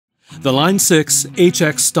The Line 6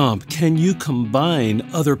 HX Stomp, can you combine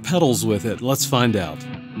other pedals with it? Let's find out.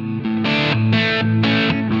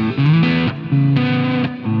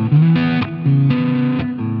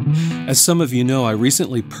 As some of you know, I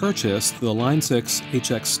recently purchased the Line 6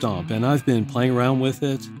 HX Stomp, and I've been playing around with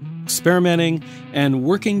it, experimenting, and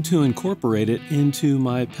working to incorporate it into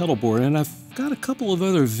my pedal board. And I've got a couple of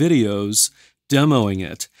other videos demoing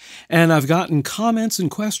it. And I've gotten comments and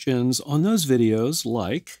questions on those videos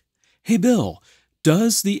like, "Hey Bill,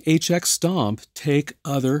 does the HX Stomp take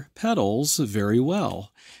other pedals very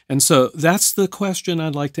well?" And so that's the question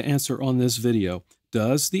I'd like to answer on this video.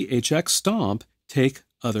 Does the HX Stomp take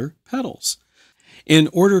other pedals? In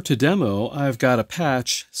order to demo, I've got a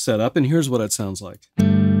patch set up, and here's what it sounds like.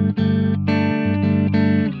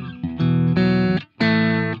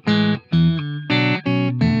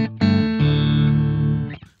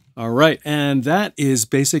 All right, and that is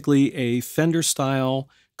basically a Fender style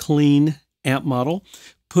clean amp model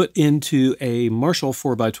put into a Marshall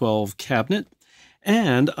 4x12 cabinet,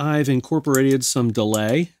 and I've incorporated some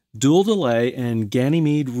delay, dual delay, and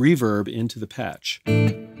Ganymede reverb into the patch.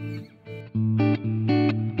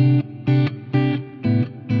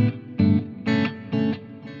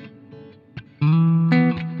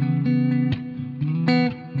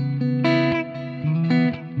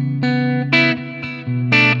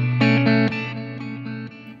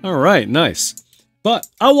 All right, nice. But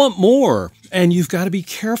I want more, and you've got to be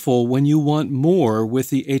careful when you want more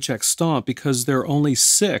with the HX Stomp because there are only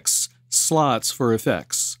 6 slots for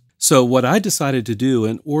effects. So what I decided to do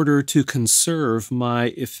in order to conserve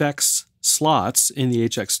my effects slots in the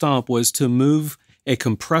HX Stomp was to move a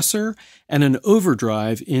compressor and an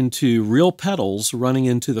overdrive into real pedals running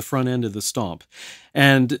into the front end of the Stomp.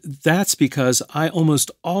 And that's because I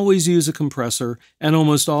almost always use a compressor and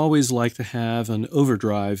almost always like to have an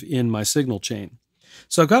overdrive in my signal chain.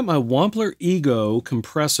 So I've got my Wampler Ego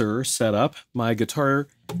compressor set up. My guitar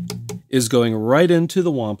is going right into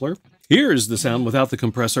the Wampler. Here's the sound without the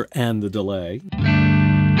compressor and the delay.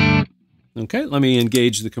 Okay, let me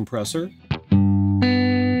engage the compressor.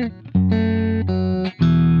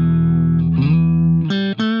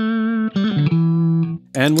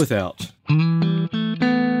 And without.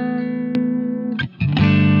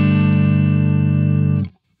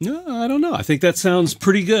 No, I don't know. I think that sounds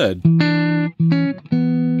pretty good.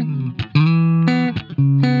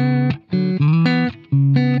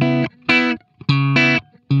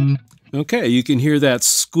 Okay, you can hear that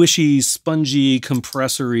squishy, spongy,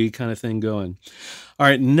 compressor-y kind of thing going. All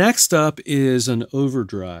right, next up is an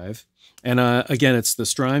overdrive. And again, it's the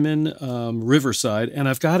Strymon Riverside, and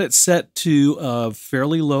I've got it set to a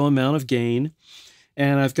fairly low amount of gain,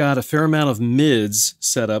 and I've got a fair amount of mids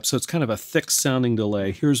set up, so it's kind of a thick-sounding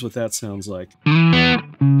delay. Here's what that sounds like.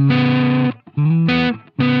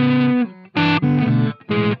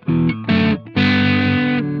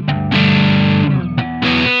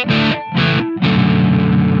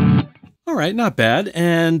 All right, not bad.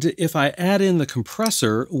 And if I add in the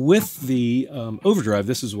compressor with the overdrive,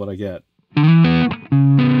 this is what I get.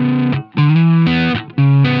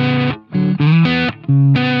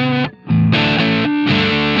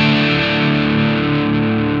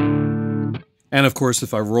 And of course,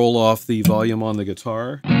 if I roll off the volume on the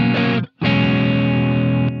guitar, and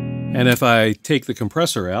if I take the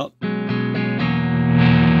compressor out,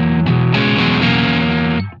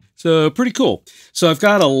 so pretty cool. So I've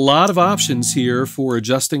got a lot of options here for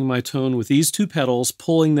adjusting my tone with these 2 pedals,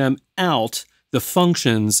 pulling them out, the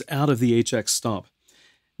functions out of the HX Stomp.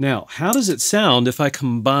 Now, how does it sound if I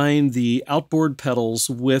combine the outboard pedals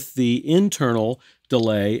with the internal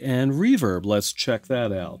delay and reverb? Let's check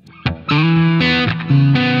that out.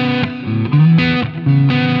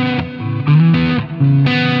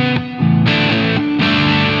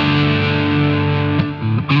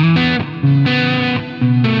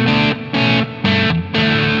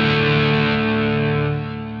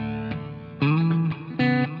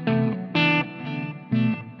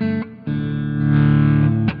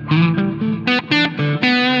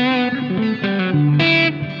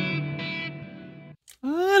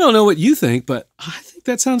 I don't know what you think, but I think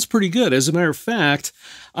that sounds pretty good. As a matter of fact,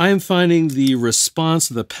 I am finding the response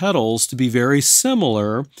of the pedals to be very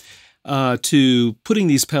similar to putting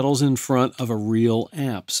these pedals in front of a real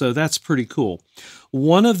amp. So that's pretty cool.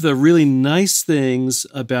 One of the really nice things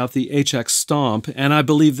about the HX Stomp, and I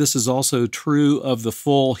believe this is also true of the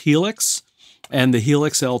full Helix and the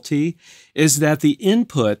Helix LT, is that the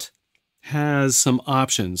input has some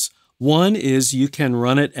options. One is you can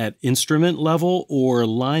run it at instrument level or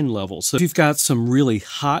line level. So if you've got some really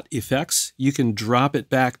hot effects, you can drop it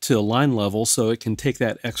back to line level so it can take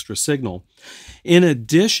that extra signal. In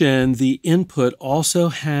addition, the input also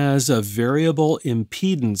has a variable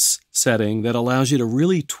impedance setting that allows you to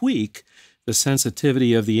really tweak the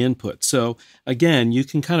sensitivity of the input. So again, you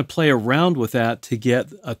can kind of play around with that to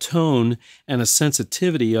get a tone and a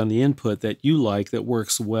sensitivity on the input that you like that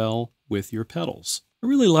works well with your pedals. I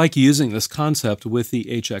really like using this concept with the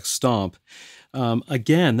HX Stomp.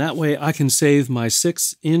 Again, that way I can save my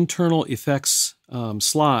 6 internal effects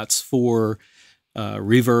slots for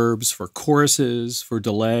reverbs, for choruses, for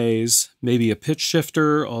delays, maybe a pitch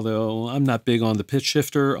shifter, although I'm not big on the pitch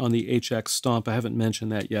shifter on the HX Stomp. I haven't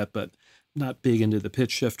mentioned that yet, but I'm not big into the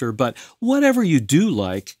pitch shifter. But whatever you do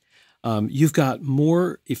like, you've got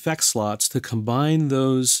more effect slots to combine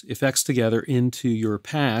those effects together into your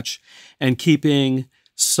patch and keeping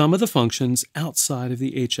some of the functions outside of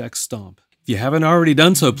the HX Stomp. If you haven't already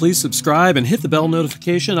done so, please subscribe and hit the bell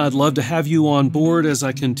notification. I'd love to have you on board as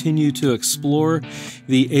I continue to explore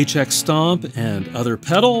the HX Stomp and other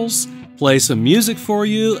pedals, play some music for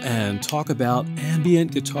you, and talk about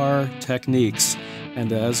ambient guitar techniques.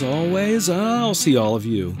 And as always, I'll see all of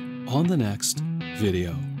you on the next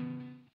video.